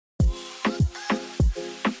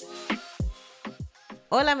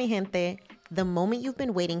Hola, mi gente. The moment you've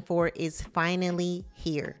been waiting for is finally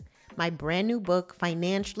here. My brand new book,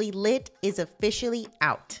 Financially Lit, is officially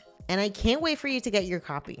out. And I can't wait for you to get your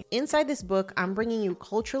copy. Inside this book, I'm bringing you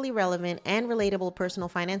culturally relevant and relatable personal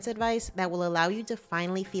finance advice that will allow you to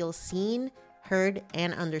finally feel seen, heard,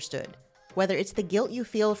 and understood. Whether it's the guilt you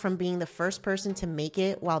feel from being the first person to make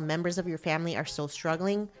it while members of your family are still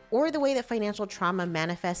struggling, or the way that financial trauma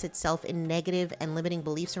manifests itself in negative and limiting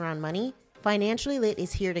beliefs around money, Financially Lit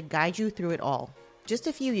is here to guide you through it all. Just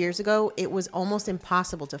a few years ago, it was almost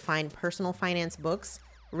impossible to find personal finance books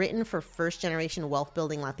written for first-generation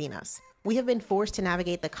wealth-building Latinas. We have been forced to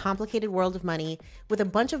navigate the complicated world of money with a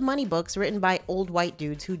bunch of money books written by old white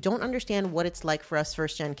dudes who don't understand what it's like for us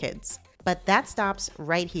first-gen kids. But that stops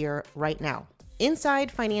right here, right now.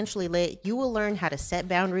 Inside Financially Lit, you will learn how to set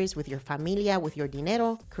boundaries with your familia, with your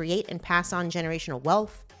dinero, create and pass on generational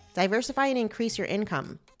wealth, diversify and increase your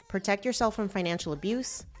income, protect yourself from financial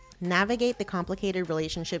abuse, navigate the complicated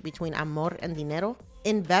relationship between amor and dinero,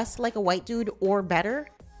 invest like a white dude or better,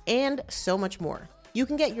 and so much more. You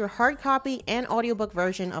can get your hard copy and audiobook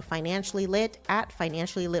version of Financially Lit at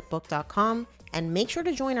financiallylitbook.com, and make sure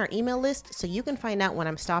to join our email list so you can find out when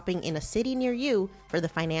I'm stopping in a city near you for the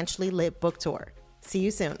Financially Lit book tour. See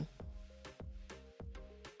you soon.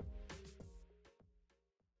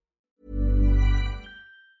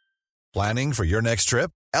 Planning for your next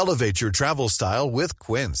trip? Elevate your travel style with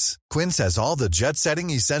Quince. Quince has all the jet-setting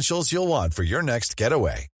essentials you'll want for your next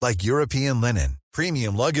getaway, like European linen,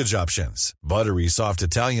 premium luggage options, buttery soft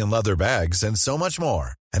Italian leather bags, and so much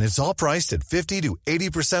more. And it's all priced at 50 to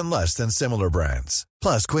 80% less than similar brands.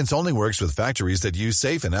 Plus, Quince only works with factories that use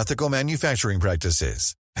safe and ethical manufacturing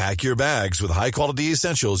practices. Pack your bags with high-quality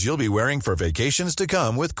essentials you'll be wearing for vacations to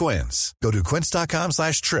come with Quince. Go to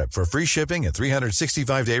quince.com/trip for free shipping and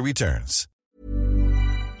 365-day returns.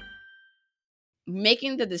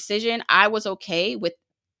 Making the decision, I was okay with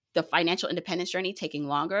the financial independence journey taking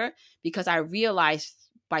longer because I realized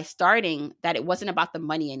by starting that it wasn't about the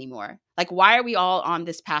money anymore. Like, why are we all on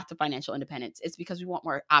this path to financial independence? It's because we want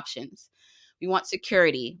more options. We want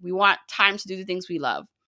security. We want time to do the things we love.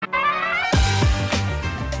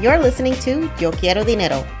 You're listening to Yo Quiero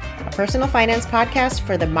Dinero, a personal finance podcast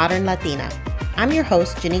for the modern Latina. I'm your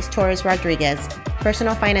host, Janice Torres Rodriguez,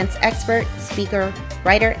 personal finance expert, speaker,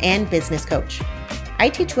 writer, and business coach. I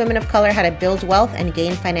teach women of color how to build wealth and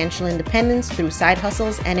gain financial independence through side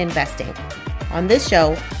hustles and investing. On this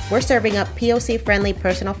show, we're serving up POC-friendly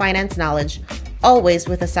personal finance knowledge, always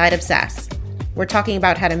with a side of sass. We're talking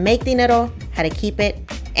about how to make dinero, how to keep it,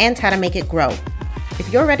 and how to make it grow.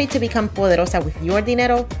 If you're ready to become poderosa with your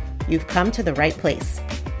dinero, you've come to the right place.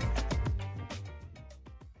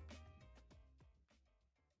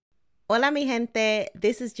 Hola, mi gente.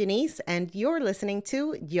 This is Janice, and you're listening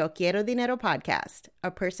to Yo Quiero Dinero podcast,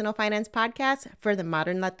 a personal finance podcast for the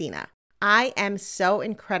modern Latina. I am so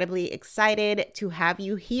incredibly excited to have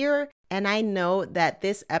you here, and I know that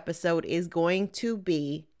this episode is going to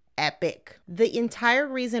be epic. The entire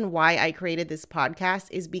reason why I created this podcast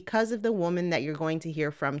is because of the woman that you're going to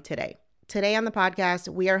hear from today. Today on the podcast,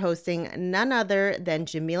 we are hosting none other than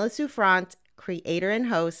Jamila Souffrant, creator and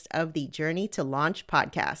host of the Journey to Launch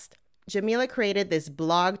podcast. Jamila created this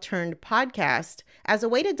blog turned podcast as a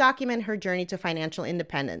way to document her journey to financial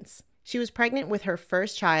independence. She was pregnant with her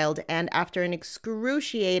first child, and after an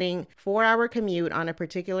excruciating 4-hour commute on a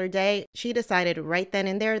particular day, she decided right then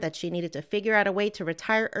and there that she needed to figure out a way to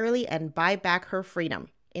retire early and buy back her freedom.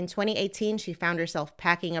 In 2018, she found herself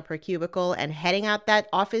packing up her cubicle and heading out that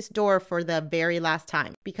office door for the very last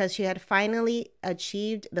time because she had finally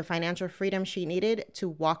achieved the financial freedom she needed to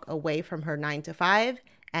walk away from her 9-to-5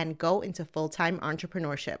 and go into full-time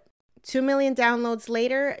entrepreneurship. 2 million downloads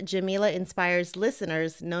later, Jamila inspires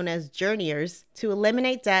listeners, known as journeyers, to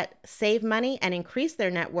eliminate debt, save money, and increase their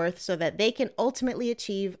net worth so that they can ultimately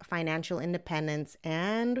achieve financial independence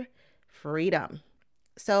and freedom.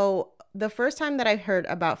 So the first time that I heard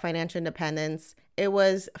about financial independence, it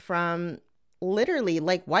was from literally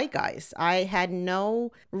like white guys. I had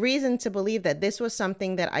no reason to believe that this was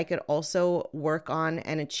something that I could also work on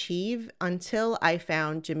and achieve until I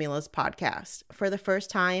found Jamila's podcast. For the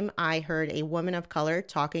first time, I heard a woman of color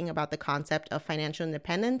talking about the concept of financial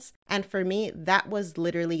independence. And for me, that was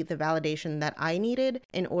literally the validation that I needed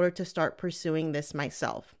in order to start pursuing this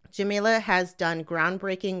myself. Jamila has done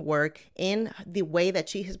groundbreaking work in the way that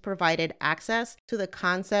she has provided access to the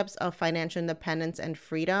concepts of financial independence and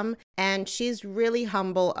freedom And she's really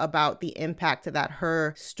humble about the impact that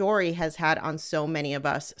her story has had on so many of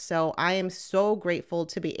us. So I am so grateful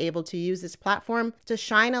to be able to use this platform to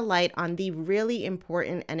shine a light on the really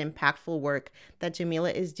important and impactful work that Jamila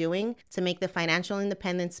is doing to make the financial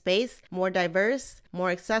independence space more diverse, more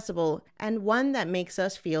accessible, and one that makes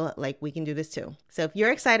us feel like we can do this too. So if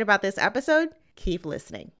you're excited about this episode, keep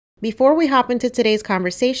listening. Before we hop into today's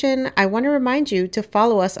conversation, I want to remind you to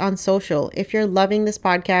follow us on social. If you're loving this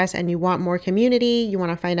podcast and you want more community, you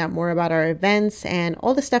want to find out more about our events and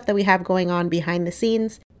all the stuff that we have going on behind the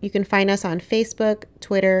scenes, you can find us on Facebook,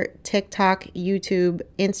 Twitter, TikTok, YouTube,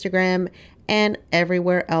 Instagram, and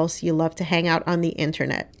everywhere else you love to hang out on the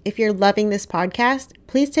internet. If you're loving this podcast,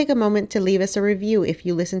 please take a moment to leave us a review if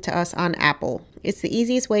you listen to us on Apple. It's the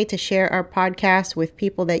easiest way to share our podcast with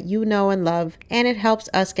people that you know and love, and it helps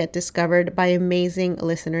us get discovered by amazing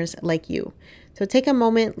listeners like you. So take a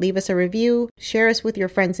moment, leave us a review, share us with your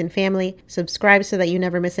friends and family, subscribe so that you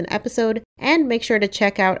never miss an episode, and make sure to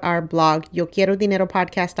check out our blog,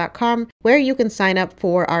 YoQuieroDineroPodcast.com, where you can sign up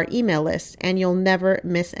for our email list and you'll never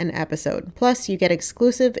miss an episode. Plus, you get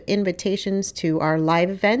exclusive invitations to our live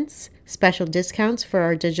events, special discounts for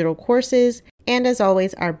our digital courses, and as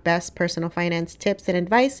always, our best personal finance tips and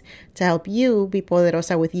advice to help you be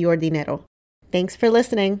poderosa with your dinero. Thanks for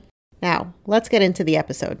listening. Now, let's get into the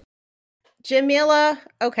episode. Jamila,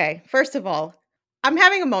 okay, first of all, I'm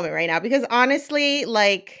having a moment right now because honestly,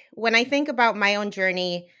 like when I think about my own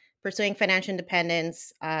journey pursuing financial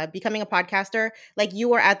independence, becoming a podcaster, like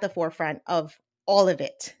you are at the forefront of all of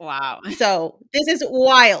it. Wow. So this is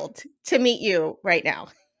wild to meet you right now.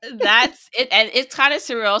 That's it. And it's kind of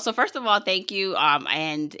surreal. So first of all, thank you.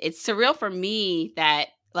 And it's surreal for me that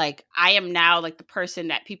like I am now like the person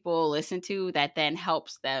that people listen to that then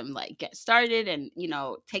helps them like get started and, you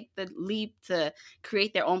know, take the leap to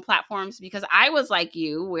create their own platforms, because I was like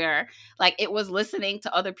you where like it was listening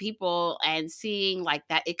to other people and seeing like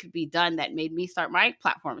that it could be done that made me start my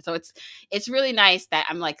platform. So it's really nice that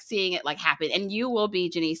I'm like seeing it like happen. And you will be,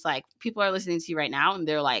 Janice, like people are listening to you right now and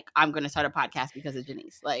they're like, I'm going to start a podcast because of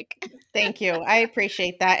Janice. Like, thank you. I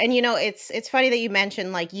appreciate that. And you know, it's funny that you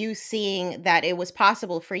mentioned like you seeing that it was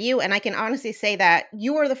possible for you. And I can honestly say that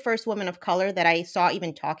you were the first woman of color that I saw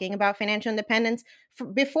even talking about financial independence.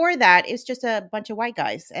 Before that, it's just a bunch of white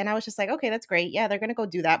guys. And I was just like, okay, that's great. Yeah, they're going to go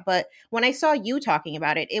do that. But when I saw you talking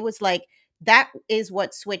about it, it was like, that is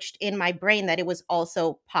what switched in my brain that it was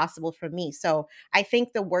also possible for me. So I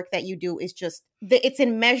think the work that you do is just, it's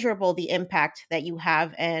immeasurable, the impact that you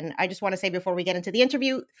have. And I just want to say before we get into the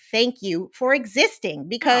interview, thank you for existing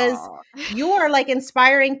because you are like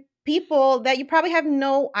inspiring people that you probably have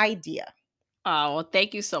no idea. Oh, well,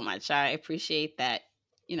 thank you so much. I appreciate that,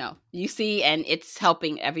 you know, you see, and it's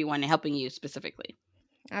helping everyone and helping you specifically.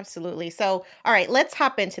 Absolutely. So, all right, let's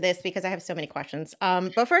hop into this because I have so many questions.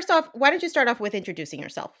 But first off, why don't you start off with introducing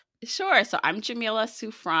yourself? Sure. So I'm Jamila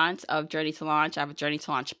Souffrant of Journey to Launch. I have a Journey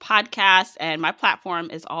to Launch podcast, and my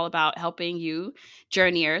platform is all about helping you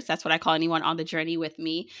journeyers, that's what I call anyone on the journey with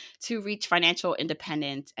me, to reach financial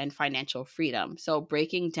independence and financial freedom. So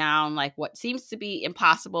breaking down like what seems to be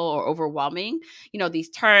impossible or overwhelming, you know,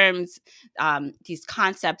 these terms, these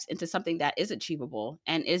concepts into something that is achievable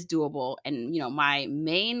and is doable. And, you know, my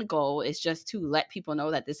main goal is just to let people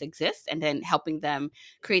know that this exists and then helping them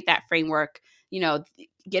create that framework, you know,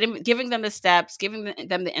 giving them the steps, giving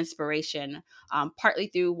them the inspiration, partly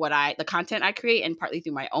through the content I create and partly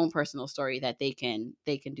through my own personal story that they can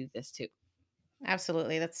do this too.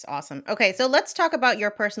 Absolutely. That's awesome. Okay, so let's talk about your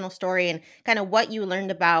personal story and kind of what you learned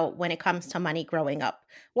about when it comes to money growing up.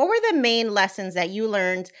 What were the main lessons that you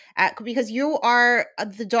learned because you are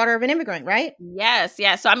the daughter of an immigrant, right? Yes.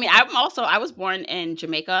 Yeah. So, I mean, I was born in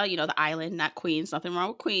Jamaica, you know, the island, not Queens, nothing wrong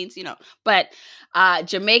with Queens, you know, but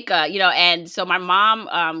Jamaica, you know, and so my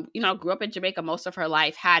mom, you know, grew up in Jamaica most of her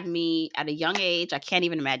life, had me at a young age. I can't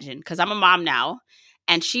even imagine because I'm a mom now.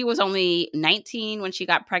 And she was only 19 when she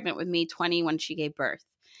got pregnant with me, 20 when she gave birth.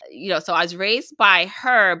 You know, so I was raised by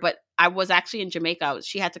her, but I was actually in Jamaica.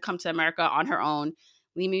 She had to come to America on her own,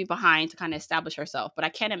 leave me behind to kind of establish herself. But I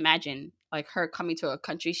can't imagine like her coming to a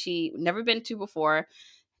country she never been to before,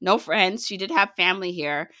 no friends. She did have family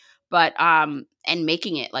here, but and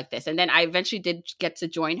making it like this. And then I eventually did get to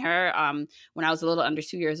join her when I was a little under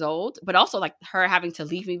 2 years old, but also like her having to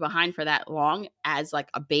leave me behind for that long as like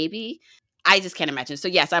a baby. I just can't imagine. So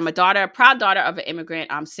yes, I'm a proud daughter of an immigrant,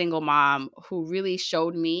 single mom who really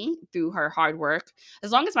showed me through her hard work,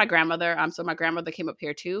 as long as my grandmother, so my grandmother came up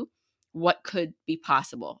here too, what could be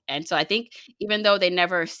possible. And so I think even though they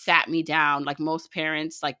never sat me down, like most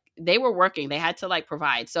parents, like they were working, they had to like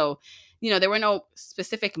provide. So there were no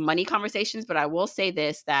specific money conversations, but I will say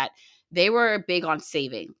this, that they were big on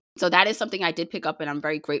saving. So that is something I did pick up and I'm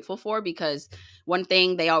very grateful for, because one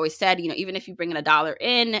thing they always said, even if you bring in $1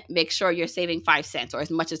 in, make sure you're saving 5 cents or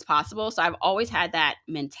as much as possible. So I've always had that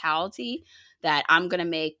mentality that I'm going to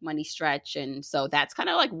make money stretch. And so that's kind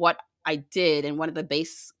of like what I did and one of the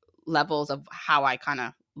base levels of how I kind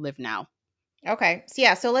of live now. Okay. So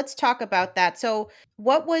yeah, so let's talk about that. So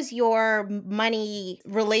what was your money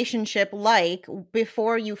relationship like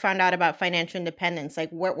before you found out about financial independence?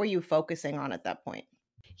 Like what were you focusing on at that point?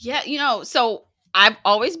 Yeah, so I've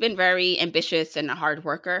always been very ambitious and a hard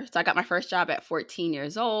worker. So I got my first job at 14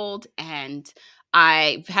 years old and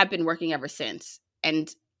I have been working ever since. And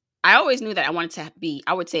I always knew that I wanted to be,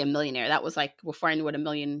 I would say, a millionaire. That was like before I knew what $1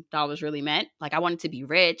 million really meant. Like I wanted to be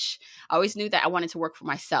rich. I always knew that I wanted to work for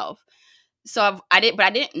myself. So I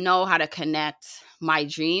didn't know how to connect my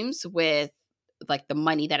dreams with like the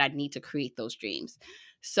money that I'd need to create those dreams.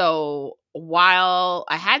 So while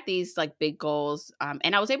I had these like big goals,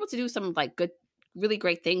 and I was able to do some like good, really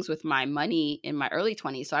great things with my money in my early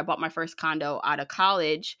 20s. So I bought my first condo out of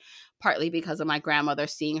college, partly because of my grandmother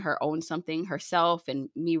seeing her own something herself and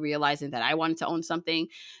me realizing that I wanted to own something.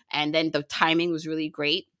 And then the timing was really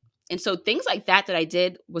great. And so things like that I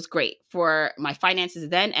did was great for my finances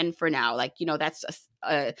then and for now. Like, that's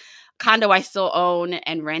a condo I still own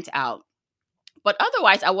and rent out. But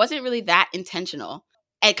otherwise, I wasn't really that intentional.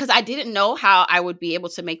 And because I didn't know how I would be able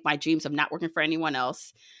to make my dreams of not working for anyone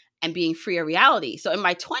else and being free a reality. So in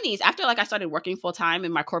my 20s, after like I started working full time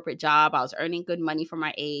in my corporate job, I was earning good money for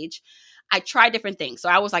my age. I tried different things. So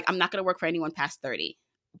I was like, I'm not going to work for anyone past 30.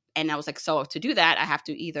 And I was like, so to do that, I have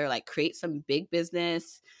to either like create some big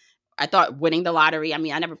business. I thought winning the lottery. I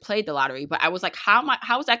mean, I never played the lottery, but I was like, how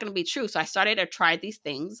is that going to be true? So I started to try these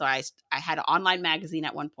things. So I had an online magazine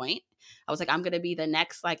at one point. I was like, I'm going to be the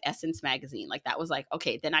next like Essence magazine. Like that was like,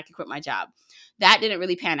 okay, then I can quit my job. That didn't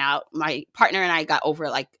really pan out. My partner and I got over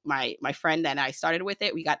it. Like my friend and I started with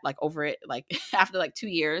it. We got like over it like after like 2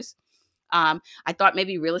 years. I thought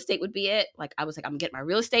maybe real estate would be it. Like I was like, I'm gonna get my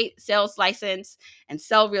real estate sales license and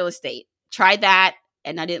sell real estate. Tried that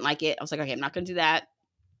and I didn't like it. I was like, okay, I'm not going to do that.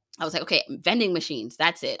 I was like, okay, vending machines.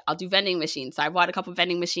 That's it. I'll do vending machines. So I bought a couple of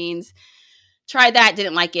vending machines, tried that,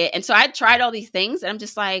 didn't like it. And so I tried all these things and I'm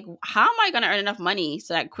just like, how am I going to earn enough money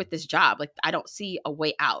so that I quit this job? Like, I don't see a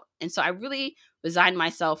way out. And so I really resigned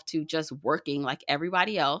myself to just working like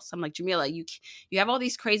everybody else. I'm like, Jamila, you have all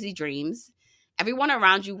these crazy dreams. Everyone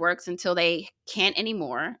around you works until they can't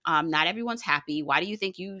anymore. Not everyone's happy. Why do you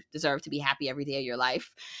think you deserve to be happy every day of your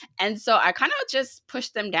life? And so I kind of just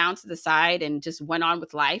pushed them down to the side and just went on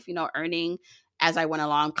with life, earning as I went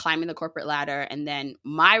along, climbing the corporate ladder. And then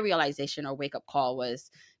my realization or wake up call was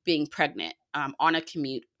being pregnant on a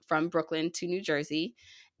commute from Brooklyn to New Jersey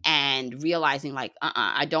and realizing like,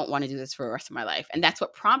 I don't want to do this for the rest of my life. And that's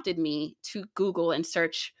what prompted me to Google and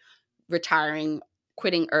search retiring,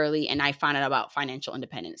 quitting early, and I found out about financial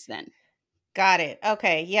independence then. Got it.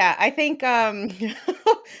 Okay. Yeah. I think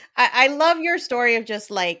I love your story of just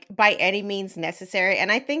like by any means necessary.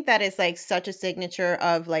 And I think that is like such a signature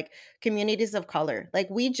of like communities of color. Like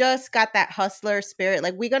we just got that hustler spirit.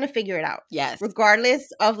 Like we're going to figure it out. Yes.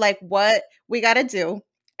 Regardless of like what we got to do.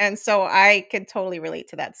 And so I can totally relate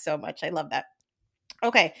to that so much. I love that.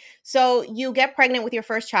 Okay. So you get pregnant with your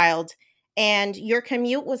first child and your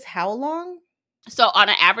commute was how long? So on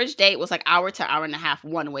an average day, it was like hour to hour and a half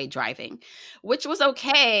one-way driving, which was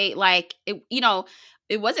okay. Like,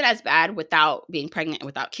 it wasn't as bad without being pregnant and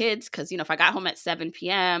without kids. Because, if I got home at 7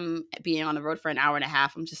 p.m., being on the road for an hour and a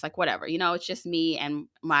half, I'm just like, whatever. It's just me and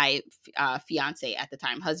my fiance at the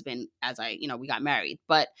time, husband, as we got married.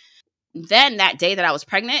 But then that day that I was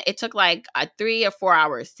pregnant, it took like 3 or 4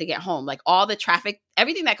 hours to get home. Like all the traffic,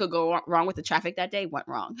 everything that could go wrong with the traffic that day went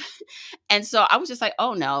wrong. And so I was just like,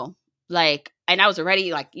 oh no. Like, and I was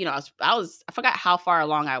already like, I forgot how far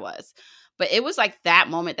along I was, but it was like that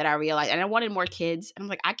moment that I realized, and I wanted more kids. And I'm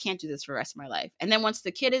like, I can't do this for the rest of my life. And then once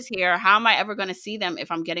the kid is here, how am I ever going to see them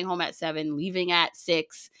if I'm getting home at 7, leaving at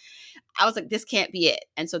 6? I was like, this can't be it.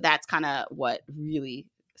 And so that's kind of what really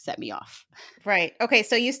set me off. Right. Okay.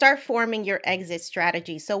 So you start forming your exit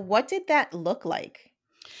strategy. So what did that look like?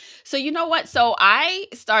 So you know what? So I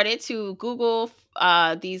started to Google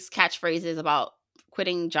these catchphrases about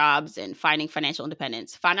quitting jobs and finding financial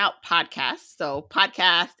independence, found out podcasts. So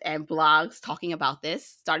podcasts and blogs talking about this,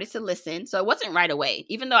 started to listen. So it wasn't right away,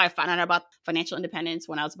 even though I found out about financial independence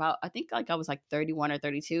when I was about, I think like I was like 31 or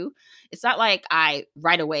 32. It's not like I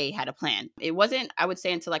right away had a plan. It wasn't, I would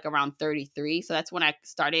say, until like around 33. So that's when I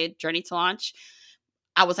started Journey to Launch.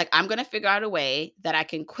 I was like, I'm going to figure out a way that I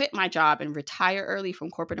can quit my job and retire early from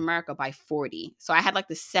corporate America by 40. So I had like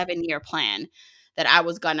this 7-year plan that I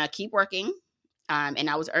was going to keep working. And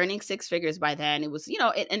I was earning 6 figures by then. It was,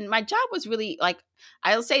 and my job was really like,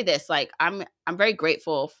 I'll say this, like, I'm very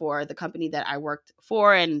grateful for the company that I worked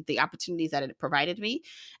for and the opportunities that it provided me.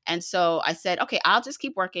 And so I said, okay, I'll just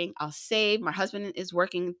keep working. I'll save. My husband is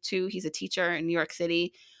working too. He's a teacher in New York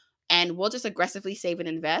City. And we'll just aggressively save and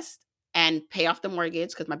invest and pay off the mortgage.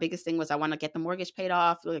 Because my biggest thing was I want to get the mortgage paid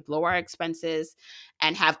off, like lower our expenses,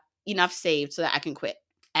 and have enough saved so that I can quit.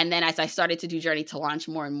 And then as I started to do Journey to Launch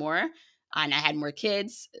more and more, and I had more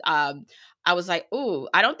kids, I was like, ooh,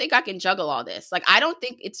 I don't think I can juggle all this. Like, I don't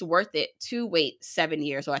think it's worth it to wait 7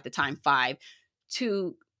 years, or at the time 5,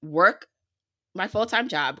 to work my full-time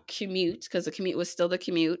job, commute, because the commute was still the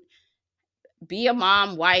commute, be a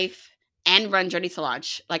mom, wife, and run Journey to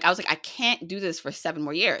Launch. Like, I was like, I can't do this for 7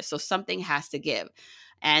 more years. So something has to give.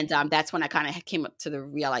 And that's when I kind of came up to the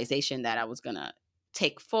realization that I was going to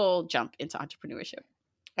take full jump into entrepreneurship.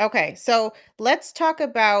 Okay, so let's talk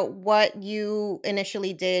about what you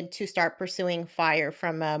initially did to start pursuing FIRE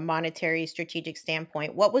from a monetary strategic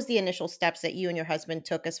standpoint. What was the initial steps that you and your husband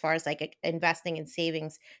took as far as like investing in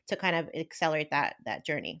savings to kind of accelerate that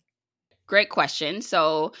journey? Great question.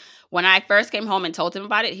 So when I first came home and told him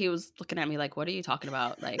about it, he was looking at me like, what are you talking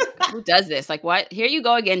about? Like, who does this? Like, what? Here you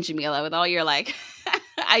go again, Jamila, with all your like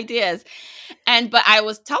ideas. But I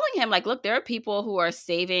was telling him, like, look, there are people who are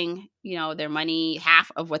saving, their money,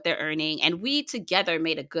 half of what they're earning. And we together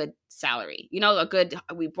made a good salary,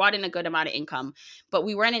 we brought in a good amount of income, but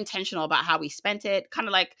we weren't intentional about how we spent it. Kind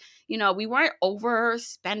of like, we weren't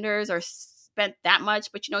overspenders or spent that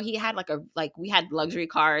much, but he had we had luxury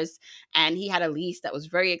cars, and he had a lease that was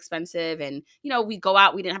very expensive, and we go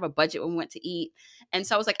out, we didn't have a budget when we went to eat. And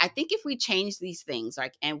so I was like, I think if we change these things,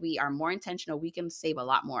 like, and we are more intentional, we can save a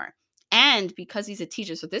lot more. And because he's a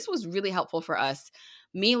teacher, so this was really helpful for us,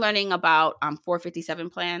 me learning about 457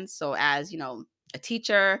 plans. So as a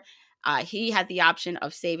teacher, he had the option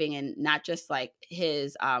of saving in not just like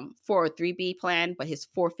his 403B plan, but his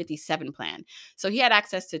 457 plan. So he had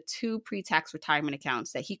access to 2 pre-tax retirement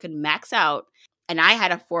accounts that he could max out. And I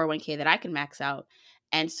had a 401k that I could max out.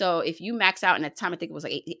 And so if you max out, and at the time I think it was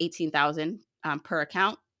like 18,000 per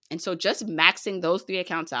account. And so just maxing those 3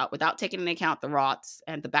 accounts out without taking into account the Roths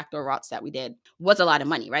and the backdoor Roths that we did was a lot of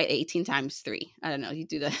money, right? 18 times 3. I don't know. You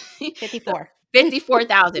do the 54.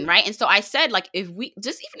 54,000, right? And so I said, like, even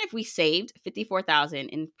if we saved 54,000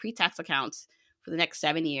 in pre-tax accounts for the next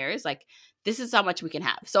 7 years, like, this is how much we can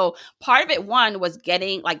have. So part of it, one, was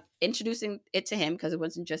introducing it to him, because it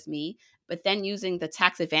wasn't just me, but then using the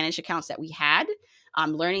tax advantage accounts that we had,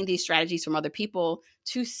 learning these strategies from other people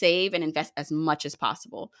to save and invest as much as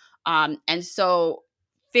possible. And so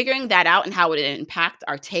figuring that out and how it would impact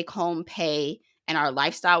our take-home pay and our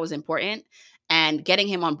lifestyle was important, and getting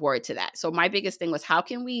him on board to that. So my biggest thing was, how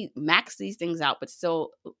can we max these things out but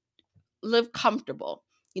still live comfortable?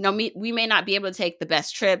 We may not be able to take the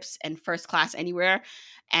best trips and first class anywhere,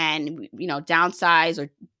 and downsize, or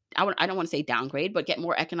I don't want to say downgrade, but get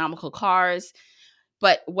more economical cars.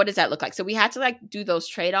 But what does that look like? So we had to do those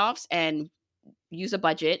trade-offs and use a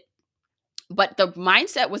budget. But the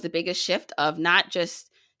mindset was the biggest shift of not just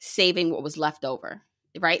saving what was left over,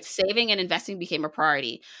 right? Saving and investing became a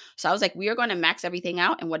priority. So I was like, we are going to max everything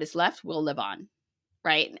out, and what is left, we'll live on,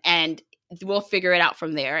 right? And we'll figure it out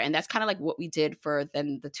from there. And that's kind of like what we did for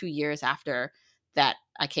then the 2 years after that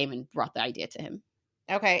I came and brought the idea to him.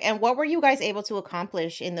 Okay. And what were you guys able to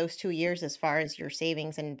accomplish in those 2 years as far as your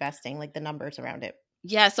savings and investing, like the numbers around it?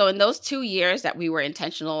 Yeah. So in those 2 years that we were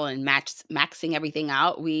intentional and maxing everything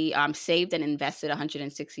out, we saved and invested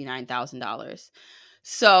 $169,000.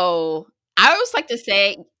 So I always like to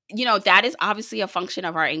say, that is obviously a function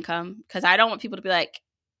of our income, because I don't want people to be like,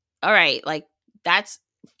 all right, like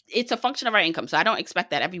it's a function of our income. So I don't expect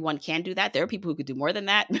that everyone can do that. There are people who could do more than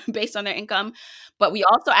that based on their income. But we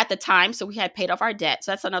also, at the time, so we had paid off our debt.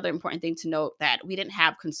 So that's another important thing to note, that we didn't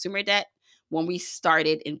have consumer debt when we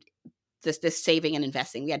started in this saving and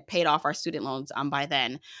investing. We had paid off our student loans by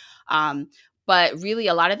then. But really,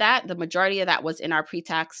 a lot of that, the majority of that was in our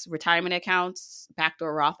pre-tax retirement accounts,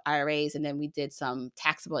 backdoor Roth IRAs, and then we did some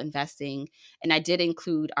taxable investing. And I did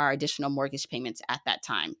include our additional mortgage payments at that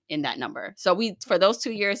time in that number. So for those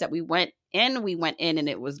 2 years that we went in, and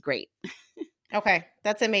it was great. Okay,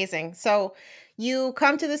 that's amazing. So you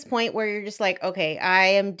come to this point where you're just like, okay, I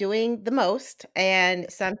am doing the most and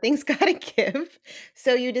something's got to give.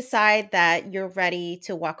 So you decide that you're ready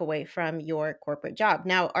to walk away from your corporate job.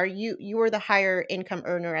 Now, you were the higher income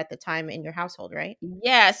earner at the time in your household, right?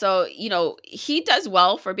 Yeah, so, he does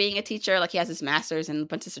well for being a teacher. Like, he has his master's and a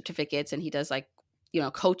bunch of certificates, and he does, like,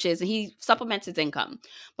 coaches, and he supplements his income.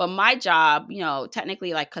 But my job,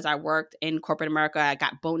 technically, like, because I worked in corporate America, I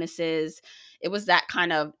got bonuses. It was that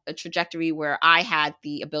kind of a trajectory where I had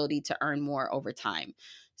the ability to earn more over time.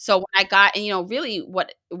 So when I got, and, really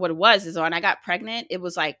what it was is when I got pregnant, it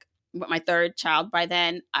was like with my third child by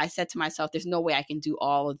then, I said to myself, there's no way I can do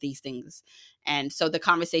all of these things. And so the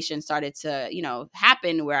conversation started to,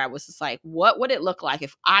 happen where I was just like, what would it look like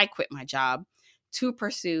if I quit my job to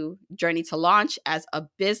pursue Journey to Launch as a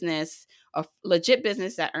business, a legit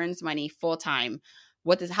business that earns money full time?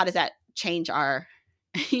 How does that change our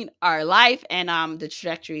our life and the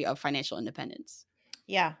trajectory of financial independence?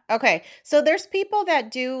 Yeah. Okay. So there's people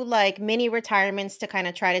that do like mini retirements to kind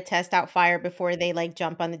of try to test out fire before they like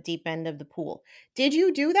jump on the deep end of the pool. Did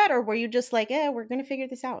you do that or were you just like, yeah, we're going to figure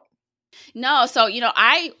this out? No, so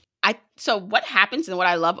so what happens and what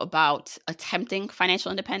I love about attempting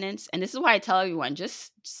financial independence, and this is why I tell everyone,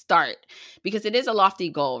 just start, because it is a lofty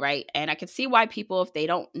goal, right? And I can see why people, if they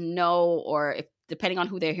don't know, or if depending on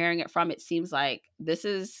who they're hearing it from, it seems like this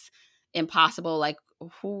is impossible. Like,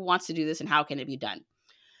 who wants to do this and how can it be done?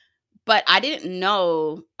 But I didn't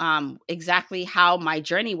know exactly how my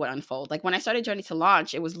journey would unfold. Like, when I started Journey to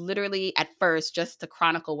Launch, it was literally at first just to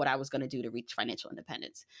chronicle what I was going to do to reach financial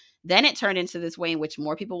independence. Then it turned into this way in which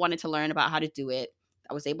more people wanted to learn about how to do it.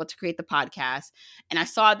 I was able to create the podcast, and I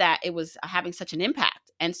saw that it was having such an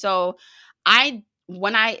impact. And so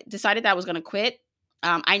when I decided that I was going to quit,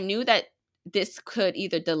 I knew that this could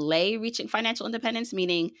either delay reaching financial independence,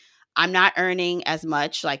 meaning I'm not earning as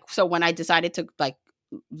much. Like, so when I decided to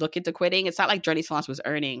look into quitting, it's not like Journey to Launch was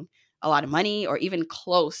earning a lot of money or even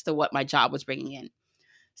close to what my job was bringing in.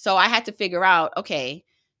 So I had to figure out, okay,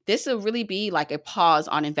 this will really be like a pause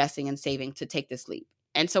on investing and saving to take this leap.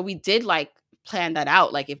 And so we did plan that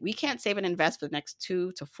out. Like, if we can't save and invest for the next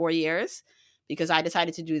 2 to 4 years, because I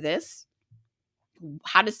decided to do this,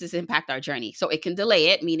 how does this impact our journey? So it can delay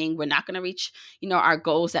it, meaning we're not going to reach, our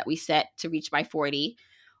goals that we set to reach by 40,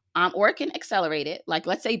 or it can accelerate it. Like,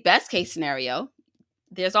 let's say best case scenario,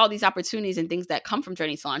 there's all these opportunities and things that come from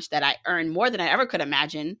Journey to Launch that I earn more than I ever could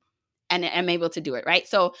imagine and am able to do it, right?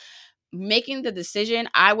 So making the decision,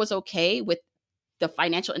 I was okay with the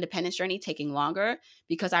financial independence journey taking longer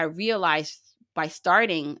because I realized by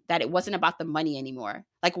starting that it wasn't about the money anymore.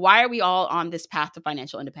 Like, why are we all on this path to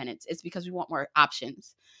financial independence? It's because we want more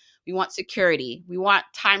options. We want security. We want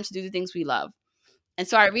time to do the things we love. And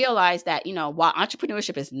so I realized that, while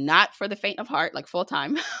entrepreneurship is not for the faint of heart, like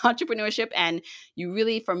full-time entrepreneurship, and you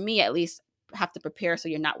really, for me at least, have to prepare so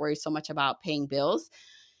you're not worried so much about paying bills,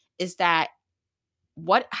 is that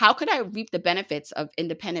how could I reap the benefits of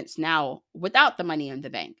independence now without the money in the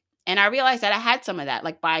bank? And I realized that I had some of that,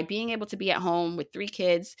 like by being able to be at home with 3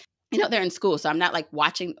 kids, they're in school. So I'm not like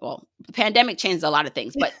watching, well, the pandemic changed a lot of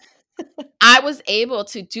things, but I was able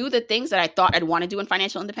to do the things that I thought I'd want to do in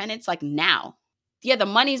financial independence, like now. Yeah, the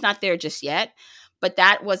money's not there just yet, but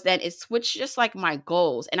that was then, it switched just like my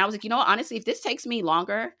goals. And I was like, honestly, if this takes me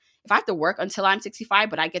longer, if I have to work until I'm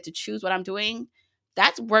 65, but I get to choose what I'm doing,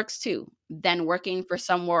 that works too, than working for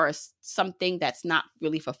something that's not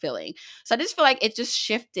really fulfilling. So I just feel like it just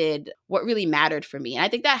shifted what really mattered for me. And I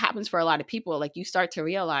think that happens for a lot of people. Like, you start to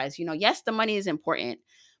realize, yes, the money is important,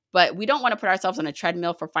 but we don't want to put ourselves on a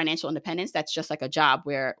treadmill for financial independence. That's just like a job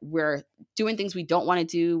where we're doing things we don't want to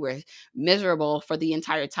do. We're miserable for the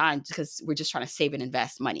entire time because we're just trying to save and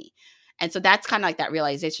invest money. And so that's kind of like that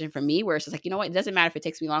realization for me, where it's just like, what, it doesn't matter if it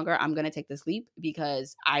takes me longer. I'm going to take this leap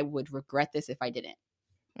because I would regret this if I didn't.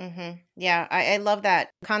 Mm-hmm. Yeah, I love that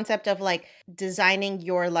concept of like designing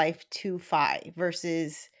your life to FI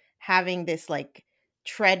versus having this like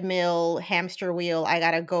treadmill hamster wheel. I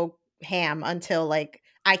gotta go ham until like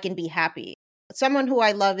I can be happy. Someone who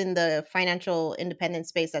I love in the financial independence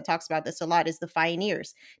space that talks about this a lot is the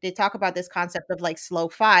Fioneers. They talk about this concept of like slow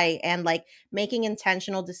FI and like making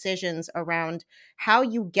intentional decisions around how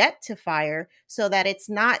you get to FIRE so that it's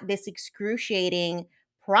not this excruciating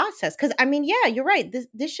process. Because I mean, yeah, you're right.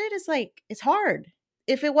 This shit is like, it's hard.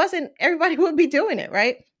 If it wasn't, everybody would be doing it,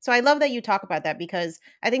 right? So I love that you talk about that, because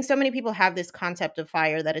I think so many people have this concept of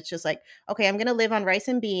FIRE that it's just like, okay, I'm gonna live on rice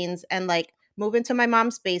and beans and like move into my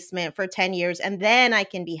mom's basement for 10 years and then I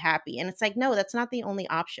can be happy. And it's like, no, that's not the only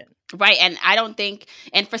option. Right. And I don't think,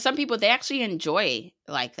 and for some people, they actually enjoy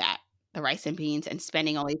like that. the rice and beans and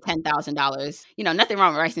spending only $10,000. Nothing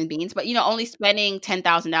wrong with rice and beans, but only spending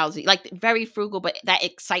 $10,000, like very frugal, but that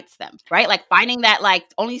excites them, right? Like finding that like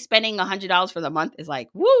only spending $100 for the month is like,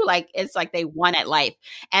 woo, like it's like they won at life.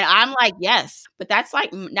 And I'm like, yes, but that's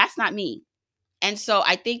not me. And so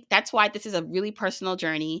I think that's why this is a really personal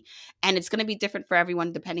journey, and it's going to be different for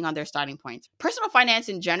everyone depending on their starting points. Personal finance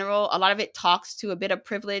in general, a lot of it talks to a bit of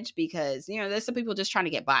privilege because, there's some people just trying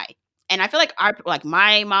to get by. And I feel like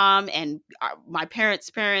my mom and my parents'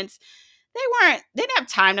 parents, they didn't have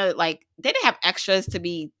time to they didn't have extras to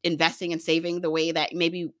be investing and saving the way that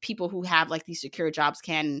maybe people who have like these secure jobs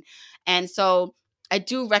can. And so I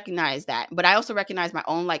do recognize that, but I also recognize my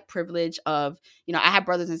own like privilege of, I have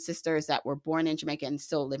brothers and sisters that were born in Jamaica and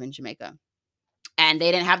still live in Jamaica, and they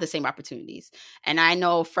didn't have the same opportunities. And I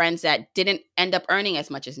know friends that didn't end up earning as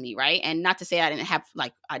much as me, right? And not to say I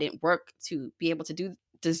didn't work to be able to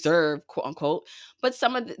deserve, quote unquote, but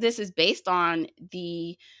some of this is based on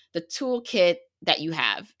the toolkit that you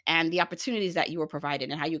have and the opportunities that you were provided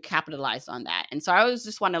and how you capitalized on that. And so I always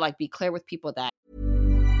just want to like be clear with people that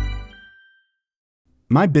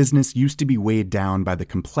my business used to be weighed down by the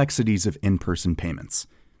complexities of in-person payments.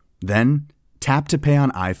 Then, Tap to Pay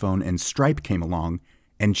on iPhone and Stripe came along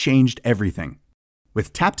and changed everything.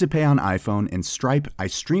 With Tap to Pay on iPhone and Stripe, I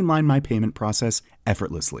streamlined my payment process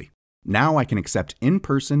effortlessly. Now I can accept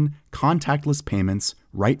in-person, contactless payments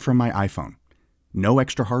right from my iPhone. No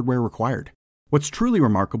extra hardware required. What's truly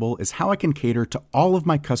remarkable is how I can cater to all of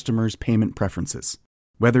my customers' payment preferences.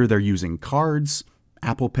 Whether they're using cards,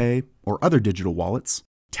 Apple Pay, or other digital wallets,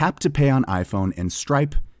 Tap to Pay on iPhone and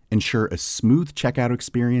Stripe ensure a smooth checkout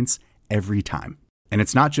experience every time. And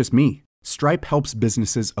it's not just me. Stripe helps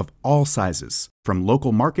businesses of all sizes, from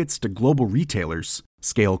local markets to global retailers,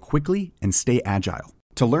 scale quickly and stay agile.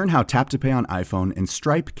 To learn how Tap to Pay on iPhone and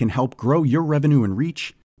Stripe can help grow your revenue and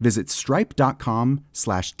reach, visit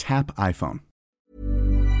stripe.com/tapiphone.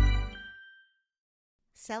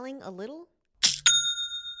 Selling a little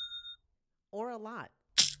or a lot?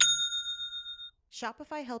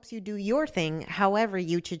 Shopify helps you do your thing however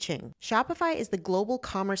you cha-ching. Shopify is the global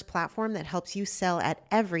commerce platform that helps you sell at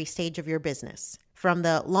every stage of your business. From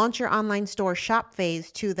the launch your online store shop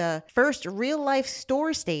phase to the first real life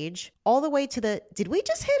store stage, all the way to the did we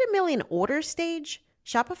just hit 1 million orders stage?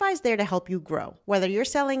 Shopify is there to help you grow. Whether you're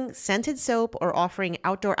selling scented soap or offering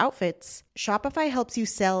outdoor outfits, Shopify helps you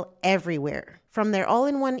sell everywhere. From their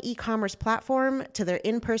all-in-one e-commerce platform to their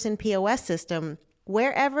in-person POS system,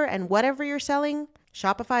 wherever and whatever you're selling,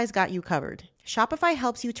 Shopify's got you covered. Shopify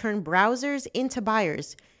helps you turn browsers into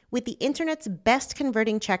buyers with the internet's best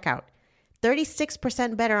converting checkout,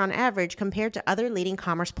 36% better on average compared to other leading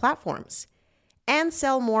commerce platforms. And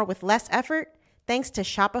sell more with less effort thanks to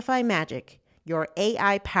Shopify Magic, your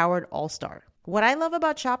AI-powered all-star. What I love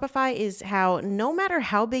about Shopify is how no matter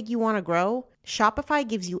how big you want to grow, Shopify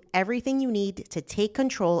gives you everything you need to take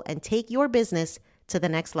control and take your business to the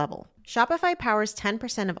next level. Shopify powers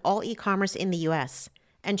 10% of all e-commerce in the US,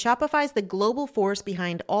 and Shopify's the global force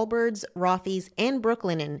behind Allbirds, Rothy's, and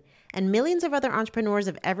Brooklinen, and millions of other entrepreneurs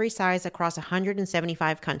of every size across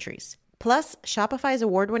 175 countries. Plus, Shopify's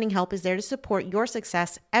award-winning help is there to support your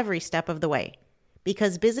success every step of the way.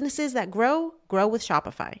 Because businesses that grow, grow with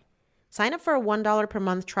Shopify. Sign up for a $1 per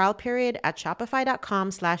month trial period at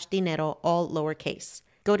shopify.com/dinero, all lowercase.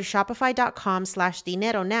 Go to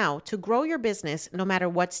shopify.com/dinero now to grow your business no matter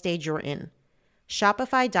what stage you're in.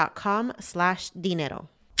 Shopify.com/dinero.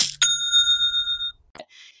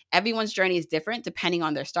 Everyone's journey is different depending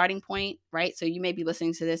on their starting point, right? So you may be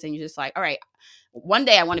listening to this and you're just like, all right, one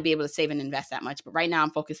day I want to be able to save and invest that much, but right now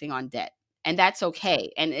I'm focusing on debt. And that's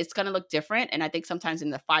okay. And it's going to look different. And I think sometimes in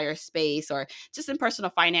the FIRE space or just in personal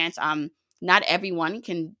finance, not everyone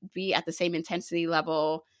can be at the same intensity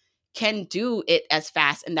level, can do it as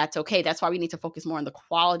fast. And that's okay. That's why we need to focus more on the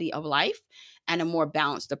quality of life and a more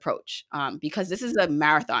balanced approach, because this is a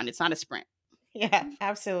marathon. It's not a sprint. Yeah,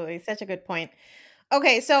 absolutely. Such a good point.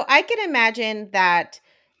 Okay, so I can imagine that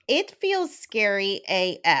it feels scary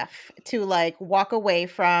AF to like walk away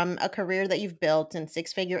from a career that you've built and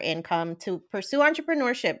 6-figure income to pursue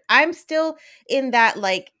entrepreneurship. I'm still in that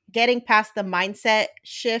like getting past the mindset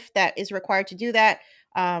shift that is required to do that.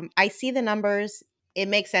 I see the numbers. It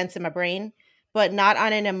makes sense in my brain, but not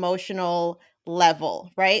on an emotional level,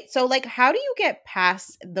 right? So like, how do you get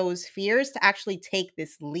past those fears to actually take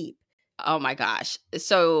this leap? Oh my gosh.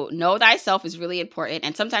 So know thyself is really important.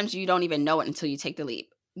 And sometimes you don't even know it until you take the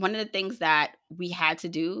leap. One of the things that we had to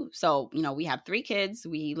do, so, we have 3 kids.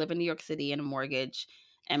 We live in New York City in a mortgage,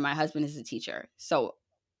 and my husband is a teacher. So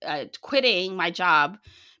quitting my job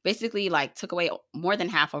basically like took away more than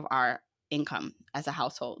half of our income as a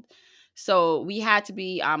household. So we had to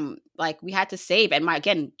be we had to save. And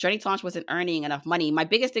Journey to Launch wasn't earning enough money. My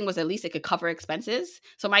biggest thing was at least it could cover expenses.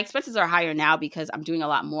 So my expenses are higher now because I'm doing a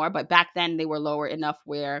lot more, but back then they were lower enough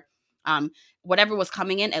where whatever was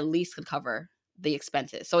coming in at least could cover the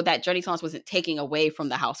expenses. So that Journey to Launch wasn't taking away from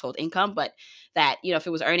the household income, but that, if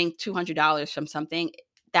it was earning $200 from something,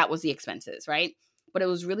 that was the expenses, right? But it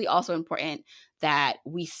was really also important that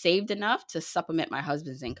we saved enough to supplement my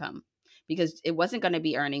husband's income, because it wasn't going to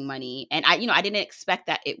be earning money. And I didn't expect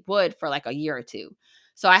that it would for like a year or two.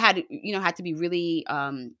 So I had to be really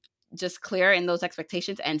just clear in those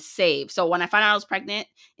expectations and save. So when I found out I was pregnant,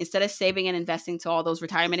 instead of saving and investing to all those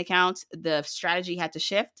retirement accounts, the strategy had to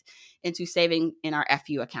shift into saving in our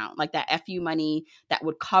FU account, like that FU money that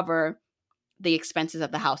would cover the expenses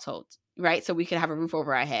of the household, right? So we could have a roof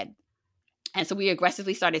over our head. And so we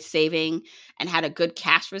aggressively started saving and had a good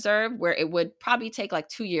cash reserve where it would probably take like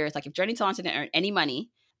 2 years. Like if Journey to Launch didn't earn any money,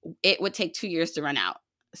 it would take 2 years to run out.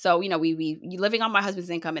 So, we living on my husband's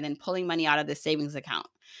income and then pulling money out of the savings account.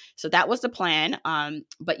 So that was the plan.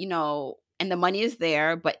 But, and the money is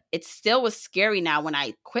there, but it still was scary now when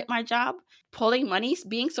I quit my job, pulling money,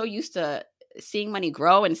 being so used to seeing money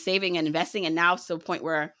grow and saving and investing. And now it's to the point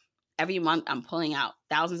where every month I'm pulling out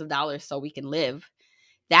thousands of dollars so we can live.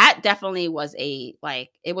 That definitely was it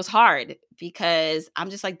was hard, because I'm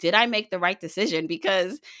just like, did I make the right decision?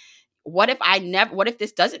 Because what if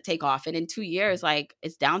this doesn't take off? And in 2 years, like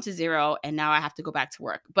it's down to zero and now I have to go back to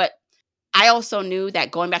work. But I also knew that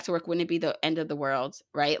going back to work wouldn't be the end of the world,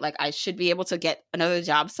 right? Like I should be able to get another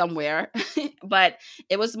job somewhere, but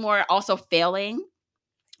it was more also failing.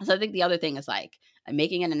 So I think the other thing is like, I'm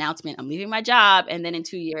making an announcement, I'm leaving my job, and then in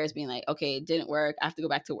 2 years being like, okay, it didn't work, I have to go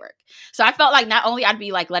back to work. So I felt like not only I'd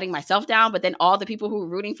be like letting myself down, but then all the people who were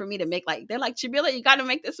rooting for me to make, like, they're like, Jamila, you got to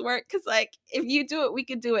make this work, because like if you do it, we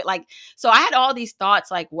could do it. Like, so I had all these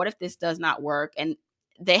thoughts like, what if this does not work? And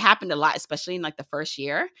they happened a lot, especially in like the first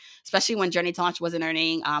year, especially when Journey to Launch wasn't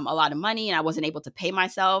earning a lot of money and I wasn't able to pay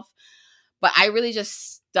myself. But I really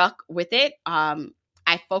just stuck with it.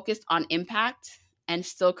 I focused on impact and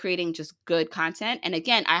still creating just good content. And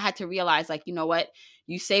again, I had to realize, like, you know what?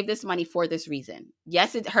 You save this money for this reason.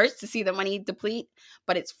 Yes, it hurts to see the money deplete,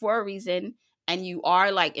 but it's for a reason. And you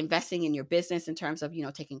are like investing in your business in terms of,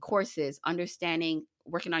 taking courses, understanding,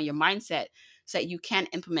 working on your mindset so that you can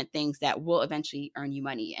implement things that will eventually earn you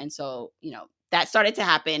money. And so, that started to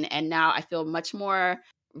happen. And now I feel much more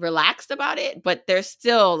relaxed about it, but there's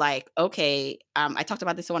still like, okay, I talked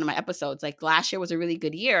about this in one of my episodes. Like last year was a really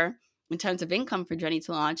good year in terms of income for Journey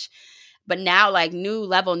to Launch. But now, like, new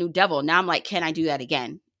level, new devil. Now I'm like, can I do that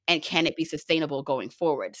again? And can it be sustainable going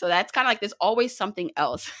forward? So that's kind of like, there's always something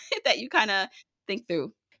else that you kind of think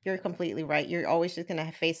through. You're completely right. You're always just going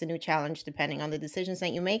to face a new challenge depending on the decisions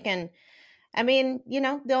that you make. And I mean,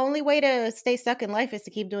 the only way to stay stuck in life is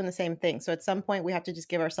to keep doing the same thing. So at some point, we have to just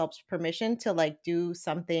give ourselves permission to like do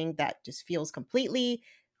something that just feels completely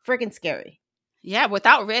freaking scary. Yeah,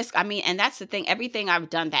 without risk. I mean, and that's the thing. Everything I've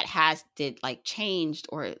done that changed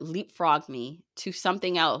or leapfrogged me to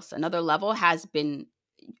something else, another level, has been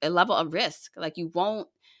a level of risk. Like you won't,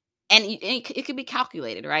 and it could be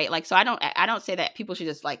calculated, right? Like, so I don't say that people should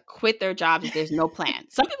just like quit their jobs if there's no plan.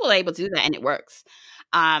 Some people are able to do that and it works.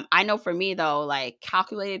 I know for me though, like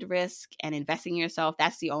calculated risk and investing in yourself,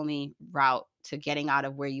 that's the only route to getting out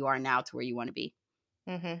of where you are now to where you want to be.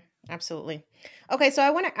 Mm-hmm. Absolutely. Okay, so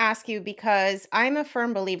I want to ask you, because I'm a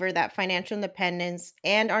firm believer that financial independence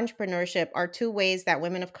and entrepreneurship are two ways that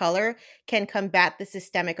women of color can combat the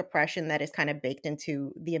systemic oppression that is kind of baked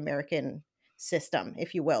into the American system,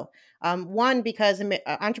 if you will. One, because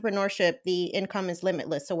entrepreneurship, the income is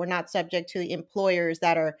limitless. So we're not subject to employers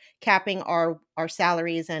that are capping our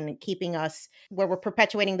salaries and keeping us where we're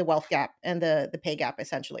perpetuating the wealth gap and the pay gap,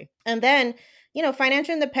 essentially. And then,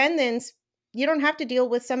 financial independence, you don't have to deal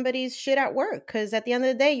with somebody's shit at work, because at the end of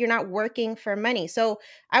the day, you're not working for money. So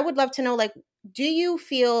I would love to know, like, do you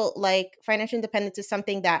feel like financial independence is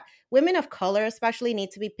something that women of color especially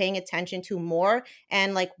need to be paying attention to more,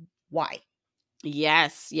 and like why?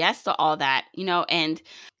 Yes to all that, and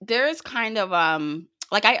there's kind of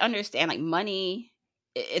like, I understand like money.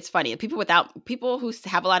 It's funny, people who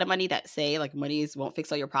have a lot of money that say like money won't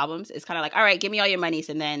fix all your problems. It's kind of like, all right, give me all your monies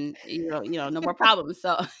and then no more problems.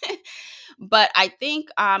 So but I think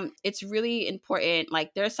it's really important.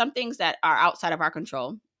 Like there's some things that are outside of our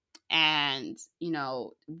control, and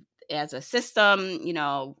as a system,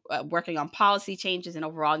 working on policy changes and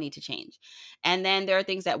overall need to change. And then there are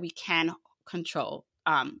things that we can control.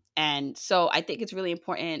 And so I think it's really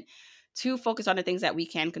important to focus on the things that we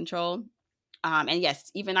can control. And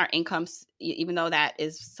yes, even our incomes, even though that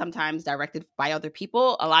is sometimes directed by other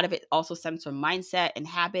people, a lot of it also stems from mindset and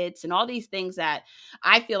habits and all these things that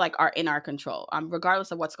I feel like are in our control,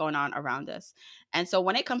 regardless of what's going on around us. And so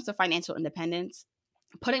when it comes to financial independence,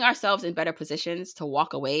 putting ourselves in better positions to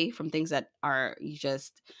walk away from things that are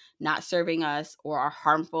just not serving us or are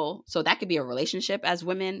harmful. So that could be a relationship as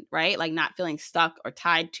women, right? Like not feeling stuck or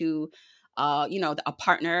tied to, a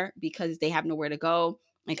partner because they have nowhere to go,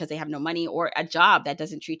 because they have no money, or a job that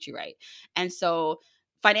doesn't treat you right. And so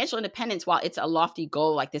financial independence, while it's a lofty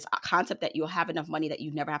goal, like this concept that you'll have enough money that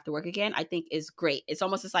you never have to work again, I think is great. It's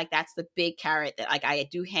almost just like that's the big carrot that like I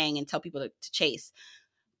do hang and tell people to chase.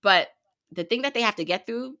 But the thing that they have to get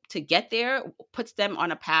through to get there puts them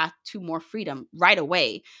on a path to more freedom right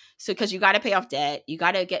away. So, because you got to pay off debt, you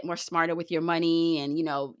got to get more smarter with your money, and,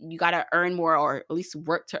 you got to earn more, or at least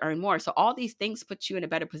work to earn more. So all these things put you in a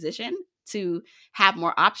better position to have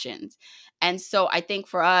more options. And so I think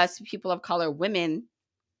for us, people of color, women,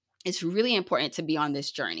 it's really important to be on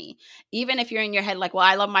this journey. Even if you're in your head like, well,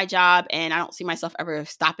 I love my job and I don't see myself ever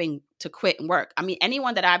stopping to quit and work. I mean,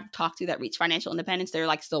 anyone that I've talked to that reached financial independence, they're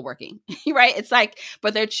like still working, right? It's like,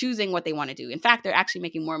 but they're choosing what they want to do. In fact, they're actually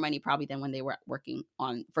making more money probably than when they were working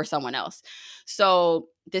for someone else. So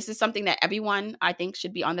this is something that everyone, I think,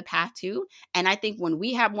 should be on the path to. And I think when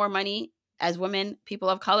we have more money, as women, people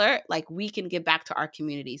of color, like we can give back to our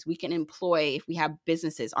communities. We can employ, if we have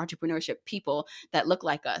businesses, entrepreneurship, people that look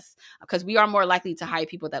like us, because we are more likely to hire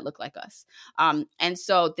people that look like us. And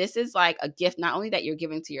so this is like a gift, not only that you're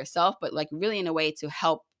giving to yourself, but like really in a way to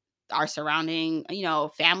help our surrounding,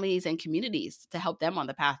 families and communities, to help them on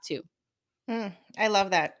the path too. I love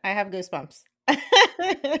that. I have goosebumps.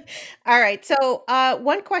 All right. So,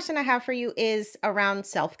 one question I have for you is around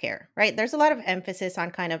self care, right? There's a lot of emphasis on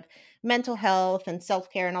kind of mental health and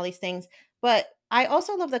self care and all these things, but I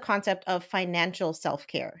also love the concept of financial self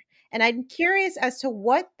care. And I'm curious as to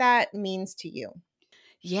what that means to you.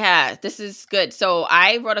 Yeah, this is good. So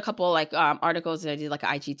I wrote a couple like articles that I did like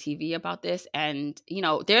IGTV about this, and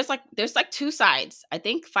there's like two sides. I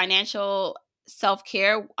think financial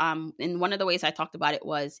self-care, and one of the ways I talked about it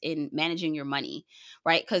was in managing your money,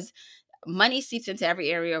 right? Because money seeps into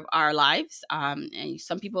every area of our lives, and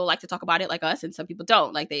some people like to talk about it like us, and some people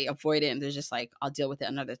don't. Like they avoid it and they're just like, I'll deal with it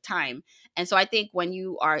another time. And so I think when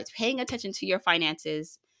you are paying attention to your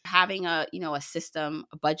finances, having a system,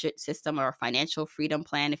 a budget system, or a financial freedom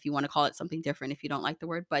plan, if you want to call it something different, if you don't like the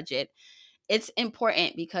word budget, it's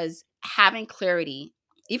important, because having clarity,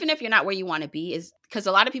 even if you're not where you want to be, is because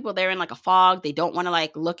a lot of people, they're in like a fog. They don't want to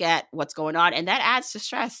like look at what's going on, and that adds to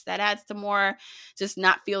stress. That adds to more just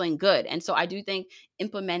not feeling good. And so I do think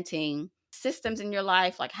implementing systems in your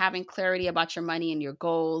life, like having clarity about your money and your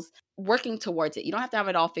goals, working towards it, you don't have to have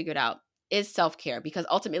it all figured out, is self-care, because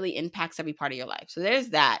ultimately it impacts every part of your life. So there's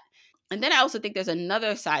that. And then I also think there's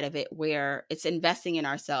another side of it where it's investing in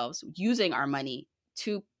ourselves, using our money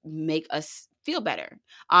to make us feel better,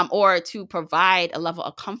 or to provide a level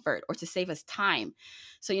of comfort, or to save us time.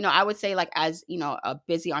 So, I would say, like, as, a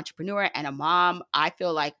busy entrepreneur and a mom, I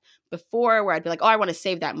feel like before, where I'd be like, oh, I want to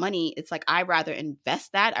save that money, it's like, I'd rather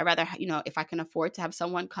invest that. I'd rather, if I can afford to have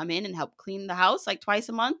someone come in and help clean the house like twice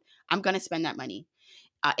a month, I'm going to spend that money.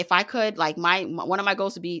 If I could, like, one of my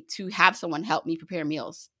goals would be to have someone help me prepare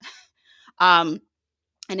meals, and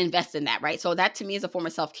invest in that, right? So that to me is a form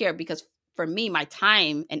of self-care, because for me, my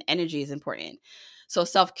time and energy is important. So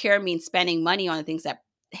self-care means spending money on the things that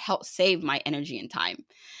help save my energy and time.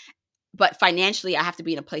 But financially, I have to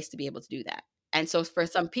be in a place to be able to do that. And so for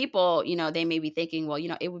some people, they may be thinking, well,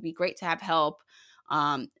 it would be great to have help,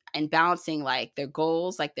 and balancing like their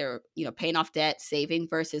goals, like they're, paying off debt, saving,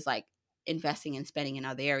 versus like investing and spending in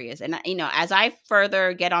other areas. And, as I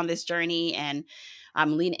further get on this journey and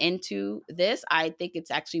lean into this, I think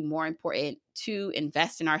it's actually more important to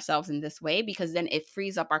invest in ourselves in this way, because then it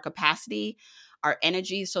frees up our capacity, our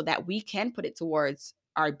energy, so that we can put it towards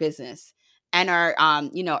our business and our,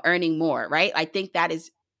 earning more, right? I think that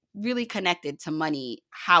is really connected to money,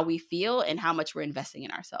 how we feel and how much we're investing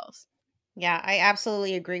in ourselves. Yeah, I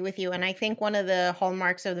absolutely agree with you. And I think one of the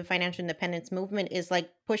hallmarks of the financial independence movement is like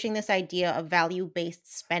pushing this idea of value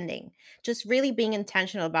based spending, just really being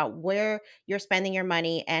intentional about where you're spending your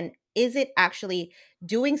money, and is it actually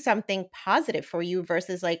doing something positive for you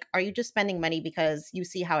versus like, are you just spending money because you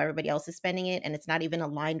see how everybody else is spending it and it's not even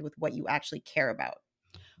aligned with what you actually care about?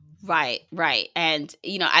 Right. And,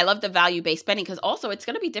 I love the value-based spending, because also it's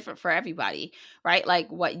going to be different for everybody, right? Like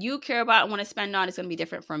what you care about and want to spend on is going to be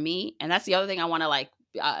different from me. And that's the other thing I want to like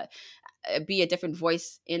be a different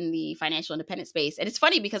voice in the financial independence space. And it's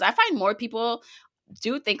funny because I find more people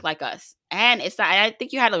do think like us. And it's not, I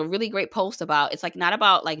think you had a really great post about, it's like not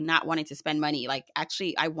about like not wanting to spend money. Like,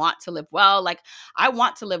 actually, I want to live well. Like, I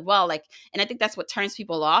want to live well. Like, and I think that's what turns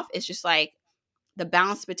people off. It's just like the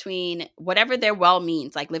balance between whatever their well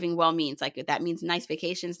means, like living well means, like that means nice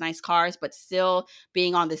vacations, nice cars, but still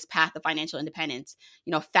being on this path of financial independence,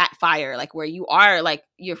 you know, fat fire, like where you are, like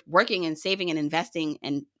you're working and saving and investing,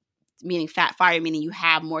 and meaning fat fire, meaning you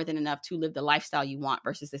have more than enough to live the lifestyle you want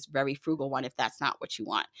versus this very frugal one if that's not what you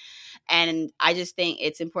want. And I just think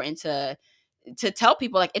it's important to tell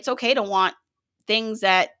people, like, it's okay to want things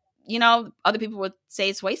that, you know, other people would say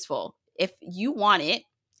it's wasteful. If you want it,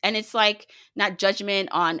 and it's like not judgment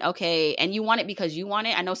on, okay, and you want it because you want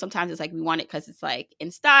it. I know sometimes it's like we want it because it's like in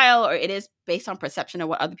style, or it is based on perception of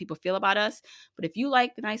what other people feel about us. But if you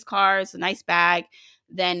like the nice cars, the nice bag,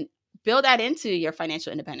 then build that into your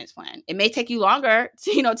financial independence plan. It may take you longer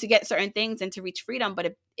to, you know, to get certain things and to reach freedom.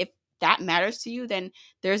 But if that matters to you, then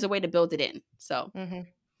there's a way to build it in. So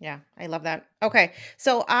yeah, I love that. Okay.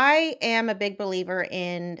 So I am a big believer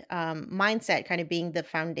in mindset kind of being the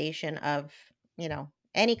foundation of, you know,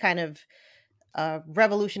 any kind of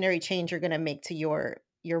revolutionary change you're going to make to your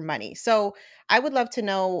money. So I would love to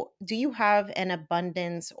know, do you have an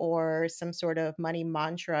abundance or some sort of money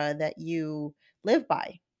mantra that you live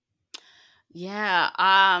by?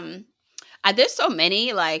 Yeah. There's so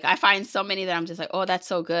many, like I find so many that I'm just like, oh, that's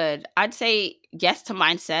so good. I'd say yes to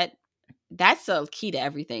mindset. That's the key to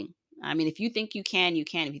everything. I mean, if you think you can, you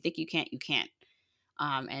can. If you think you can't, you can't.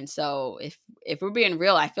 And so if we're being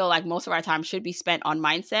real, I feel like most of our time should be spent on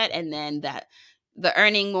mindset, and then that the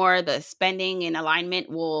earning more, the spending in alignment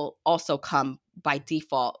will also come by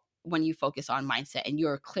default when you focus on mindset and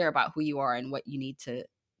you're clear about who you are and what you need to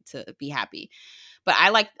be happy. But I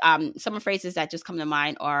like some phrases that just come to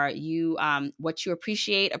mind are you what you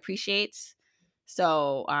appreciate appreciates.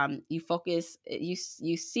 So you focus,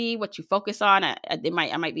 you see what you focus on. I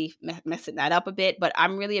might be messing that up a bit, but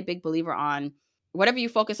I'm really a big believer on whatever you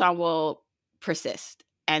focus on will persist.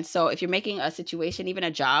 And so if you're making a situation, even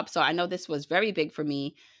a job, so I know this was very big for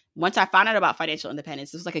me. Once I found out about financial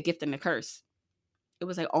independence, it was like a gift and a curse. It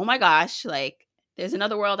was like, oh my gosh, like there's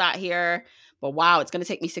another world out here, but wow, it's going to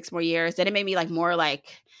take me 6 more years. Then it made me like more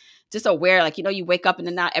like just aware, like, you know, you wake up and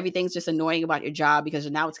then not everything's just annoying about your job because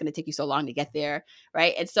now it's going to take you so long to get there.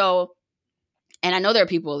 Right. And so, and I know there are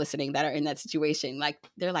people listening that are in that situation. Like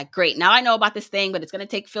they're like, great, now I know about this thing, but it's going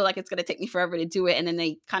to feel like it's going to take me forever to do it. And then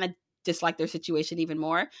they kind of dislike their situation even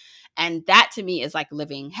more. And that to me is like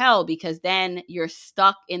living hell, because then you're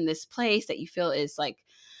stuck in this place that you feel is like,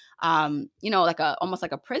 you know, like almost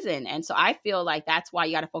like a prison. And so I feel like that's why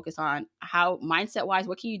you got to focus on how mindset wise,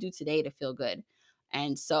 what can you do today to feel good?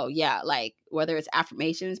 And so, yeah, like whether it's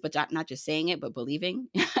affirmations, but not just saying it, but believing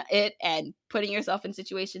it and putting yourself in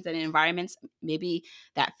situations and environments, maybe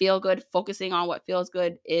that feel good, focusing on what feels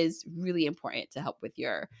good is really important to help with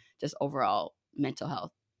your just overall mental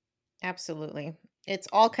health. Absolutely. It's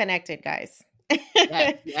all connected, guys.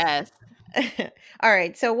 Yes. All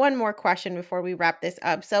right. So one more question before we wrap this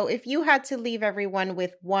up. So if you had to leave everyone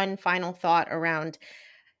with one final thought around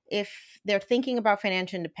if they're thinking about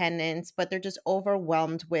financial independence, but they're just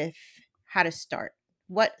overwhelmed with how to start,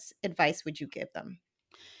 what advice would you give them?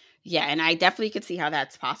 Yeah, and I definitely could see how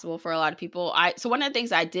that's possible for a lot of people. So one of the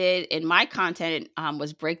things I did in my content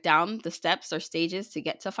was break down the steps or stages to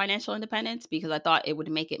get to financial independence, because I thought it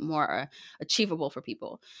would make it more achievable for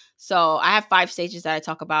people. So I have 5 stages that I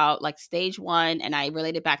talk about. Like stage 1, and I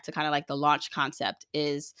relate it back to kind of like the launch concept,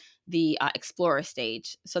 is the explorer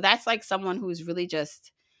stage. So that's like someone who's really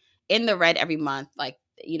just in the red every month. Like,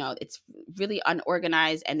 you know, it's really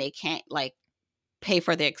unorganized and they can't like pay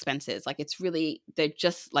for their expenses. Like it's really, they're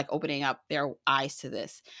just like opening up their eyes to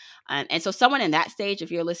this. And so someone in that stage, if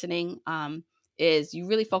you're listening, is you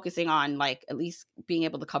really focusing on like at least being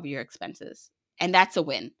able to cover your expenses. And that's a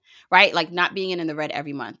win, right? Like not being in the red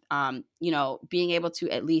every month, you know, being able to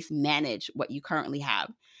at least manage what you currently have.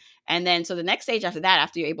 And then, so the next stage after that,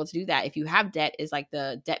 after you're able to do that, if you have debt, is like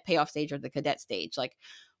the debt payoff stage or the cadet stage. Like,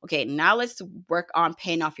 okay, now let's work on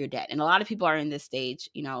paying off your debt. And a lot of people are in this stage,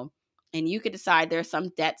 you know, and you could decide there are some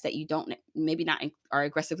debts that you don't, maybe not are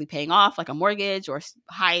aggressively paying off, like a mortgage or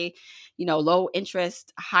high, you know, low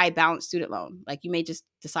interest, high balance student loan. Like you may just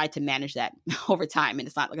decide to manage that over time and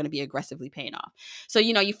it's not going to be aggressively paying off. So,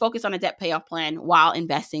 you know, you focus on a debt payoff plan while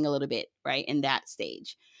investing a little bit, right, in that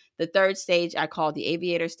stage. The third stage I call the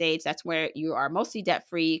aviator stage. That's where you are mostly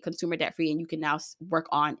debt-free, consumer debt-free, and you can now work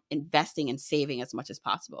on investing and saving as much as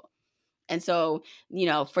possible. And so,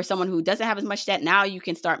 for someone who doesn't have as much debt, now you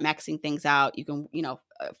can start maxing things out. You can,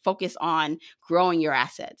 focus on growing your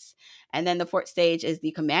assets. And then the fourth stage is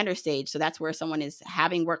the commander stage. So that's where someone is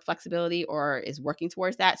having work flexibility or is working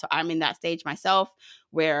towards that. So I'm in that stage myself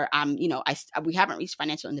where we haven't reached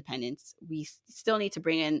financial independence. We still need to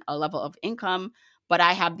bring in a level of income, but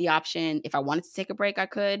I have the option, if I wanted to take a break, I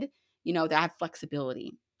could, that I have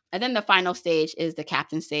flexibility. And then the final stage is the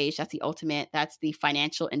captain stage. That's the ultimate. That's the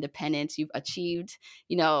financial independence. You've achieved,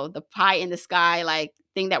 the pie in the sky, like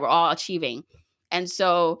thing that we're all achieving. And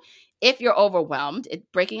so if you're overwhelmed,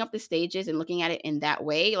 breaking up the stages and looking at it in that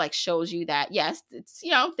way, like shows you that, yes, it's,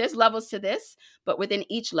 there's levels to this, but within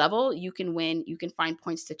each level, you can win, you can find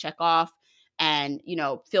points to check off and,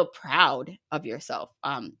 feel proud of yourself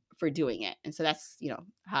for doing it. And so that's,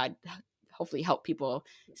 how I'd hopefully help people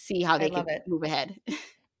see how they can move ahead.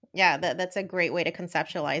 Yeah, that's a great way to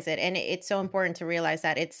conceptualize it. And it's so important to realize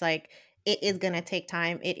that it's like, it is going to take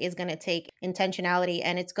time. It is going to take intentionality,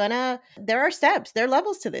 and there are steps, there are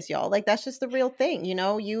levels to this, y'all. Like, that's just the real thing.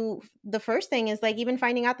 The first thing is like even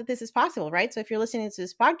finding out that this is possible, right? So if you're listening to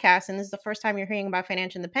this podcast and this is the first time you're hearing about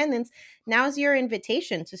financial independence, now's your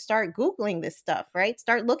invitation to start Googling this stuff, right?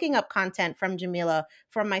 Start looking up content from Jamila,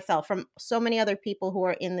 from myself, from so many other people who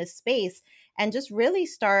are in this space, and just really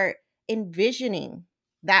start envisioning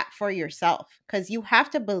that for yourself, because you have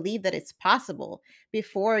to believe that it's possible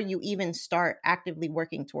before you even start actively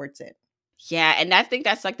working towards it. Yeah. And I think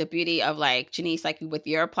that's like the beauty of like Janice, like with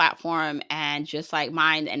your platform and just like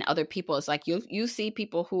mine and other people. It's like you see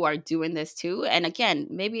people who are doing this too. And again,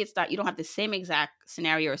 maybe it's not, you don't have the same exact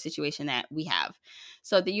scenario or situation that we have.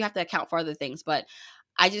 So that you have to account for other things. But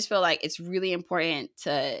I just feel like it's really important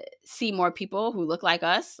to see more people who look like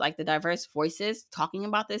us, like the diverse voices talking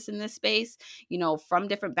about this in this space, from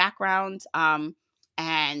different backgrounds,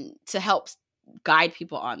 and to help guide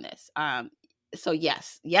people on this. So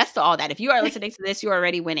yes to all that. If you are listening to this, you're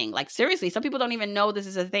already winning. Like, seriously, some people don't even know this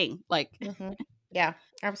is a thing. Like, Yeah,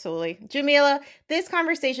 absolutely. Jamila, this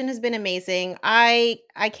conversation has been amazing. I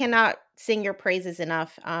cannot sing your praises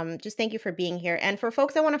enough. Just thank you for being here. And for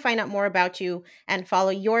folks that want to find out more about you and follow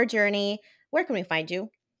your journey, where can we find you?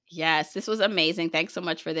 Yes, this was amazing. Thanks so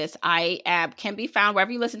much for this. I can be found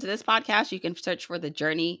wherever you listen to this podcast. You can search for the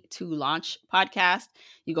Journey to Launch podcast.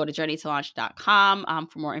 You go to journeytolaunch.com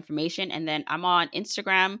for more information. And then I'm on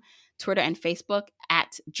Instagram, Twitter, and Facebook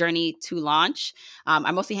at Journey to Launch.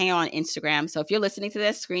 I mostly hang out on Instagram. So if you're listening to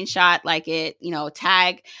this, screenshot, like it,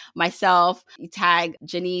 tag myself, tag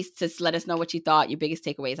Janice to let us know what you thought, your biggest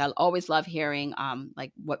takeaways. I always love hearing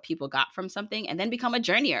like what people got from something, and then become a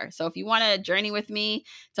journeyer. So if you want to journey with me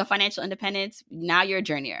to financial independence, now you're a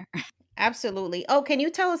journeyer. Absolutely. Oh, can you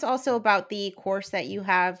tell us also about the course that you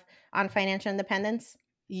have on financial independence?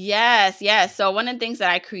 Yes. So one of the things that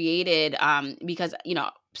I created, because,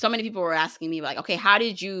 so many people were asking me like, okay, how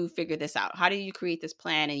did you figure this out? How did you create this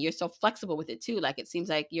plan? And you're so flexible with it too. Like, it seems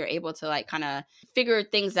like you're able to like kind of figure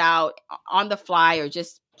things out on the fly or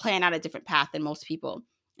just plan out a different path than most people.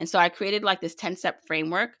 And so I created like this 10-step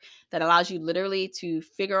framework that allows you literally to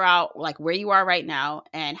figure out like where you are right now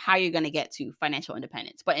and how you're going to get to financial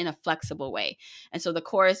independence, but in a flexible way. And so the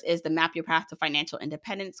course is the Map Your Path to Financial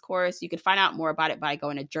Independence course. You can find out more about it by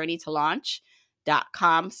going to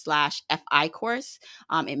journeytolaunch.com/FI course.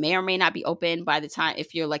 It may or may not be open by the time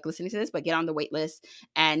if you're like listening to this, but get on the wait list.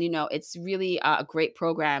 And it's really a great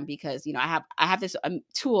program because I have this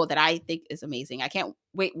tool that I think is amazing. I can't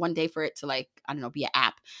wait one day for it to like, I don't know, be an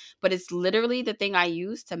app, but it's literally the thing I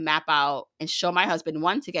use to map out and show my husband,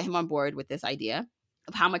 one, to get him on board with this idea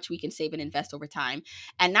of how much we can save and invest over time.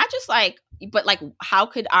 And not just like, but like, how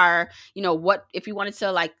could our, what if we wanted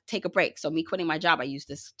to like take a break? So me quitting my job, I use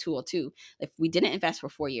this tool too. If we didn't invest for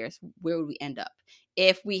 4 years, where would we end up?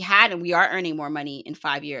 If we had and we are earning more money in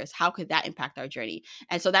 5 years, how could that impact our journey?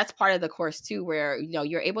 And so that's part of the course too, where,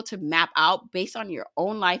 you're able to map out based on your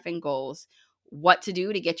own life and goals what to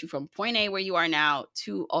do to get you from point A where you are now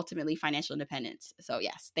to ultimately financial independence. So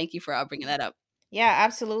yes, thank you for bringing that up. Yeah,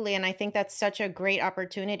 absolutely. And I think that's such a great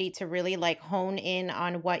opportunity to really like hone in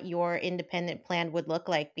on what your independent plan would look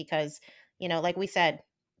like, because, like we said,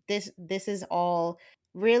 this is all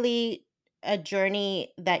really a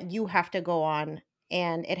journey that you have to go on,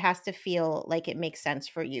 and it has to feel like it makes sense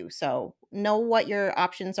for you. So know what your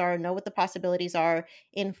options are, know what the possibilities are,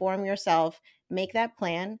 inform yourself, make that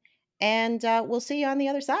plan, and we'll see you on the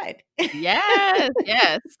other side. Yes,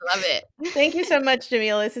 love it. Thank you so much,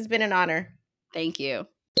 Jamila. This has been an honor. Thank you.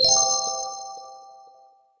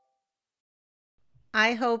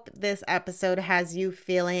 I hope this episode has you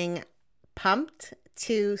feeling pumped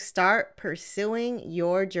to start pursuing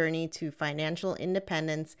your journey to financial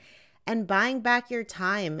independence and buying back your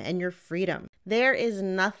time and your freedom. There is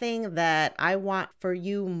nothing that I want for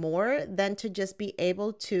you more than to just be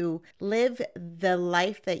able to live the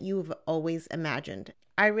life that you've always imagined.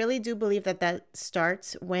 I really do believe that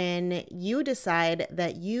starts when you decide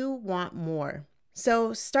that you want more.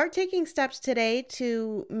 So start taking steps today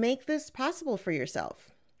to make this possible for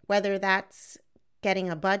yourself, whether that's getting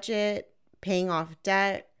a budget, paying off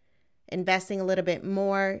debt, investing a little bit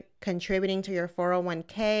more, contributing to your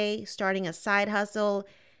 401k, starting a side hustle.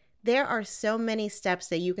 There are so many steps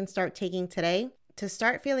that you can start taking today to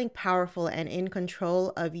start feeling powerful and in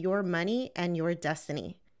control of your money and your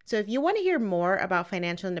destiny. So if you want to hear more about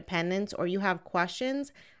financial independence or you have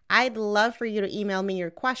questions, I'd love for you to email me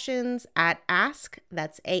your questions at ask,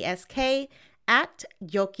 that's ASK, at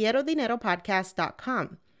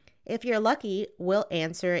yoquierodineropodcast.com. If you're lucky, we'll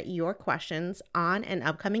answer your questions on an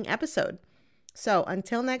upcoming episode. So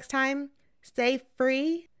until next time, stay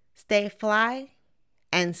free, stay fly,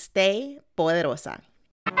 and stay poderosa.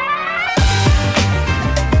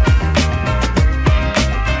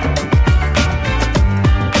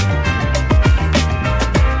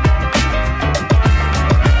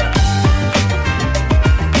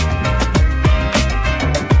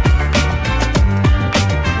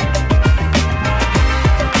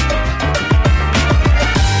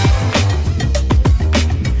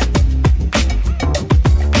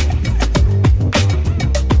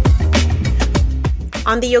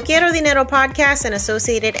 On the Yo Quiero Dinero podcast and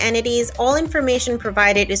associated entities, all information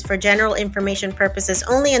provided is for general information purposes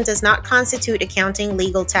only and does not constitute accounting,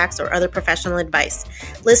 legal, tax, or other professional advice.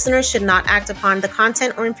 Listeners should not act upon the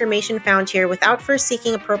content or information found here without first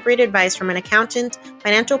seeking appropriate advice from an accountant,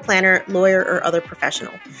 financial planner, lawyer, or other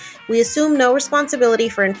professional. We assume no responsibility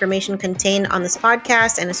for information contained on this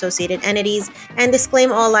podcast and associated entities and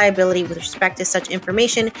disclaim all liability with respect to such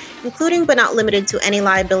information, including but not limited to any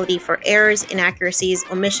liability for errors, inaccuracies,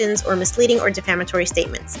 omissions, or misleading or defamatory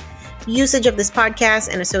statements. Usage of this podcast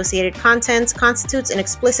and associated contents constitutes an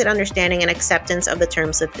explicit understanding and acceptance of the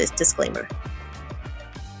terms of this disclaimer.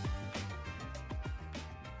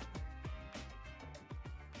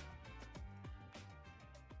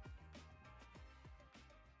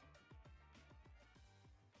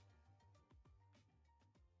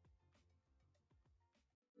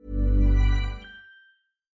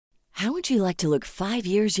 How would you like to look 5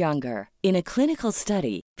 years younger? In a clinical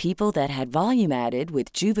study, people that had volume added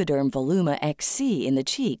with Juvederm Voluma XC in the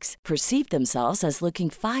cheeks perceived themselves as looking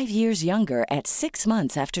 5 years younger at 6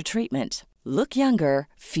 months after treatment. Look younger,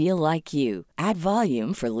 feel like you. Add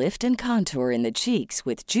volume for lift and contour in the cheeks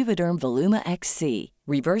with Juvederm Voluma XC.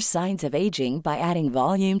 Reverse signs of aging by adding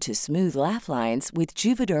volume to smooth laugh lines with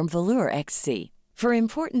Juvederm Volure XC. For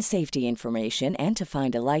important safety information and to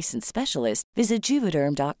find a licensed specialist, visit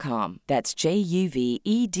Juvederm.com. That's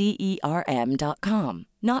JUVEDERM.com.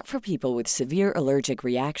 Not for people with severe allergic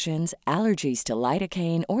reactions, allergies to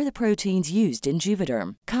lidocaine, or the proteins used in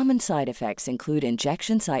Juvederm. Common side effects include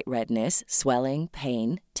injection site redness, swelling,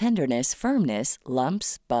 pain, tenderness, firmness,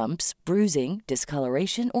 lumps, bumps, bruising,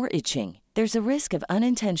 discoloration, or itching. There's a risk of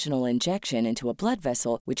unintentional injection into a blood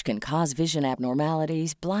vessel, which can cause vision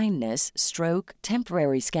abnormalities, blindness, stroke,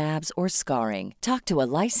 temporary scabs, or scarring. Talk to a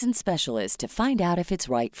licensed specialist to find out if it's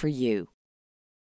right for you.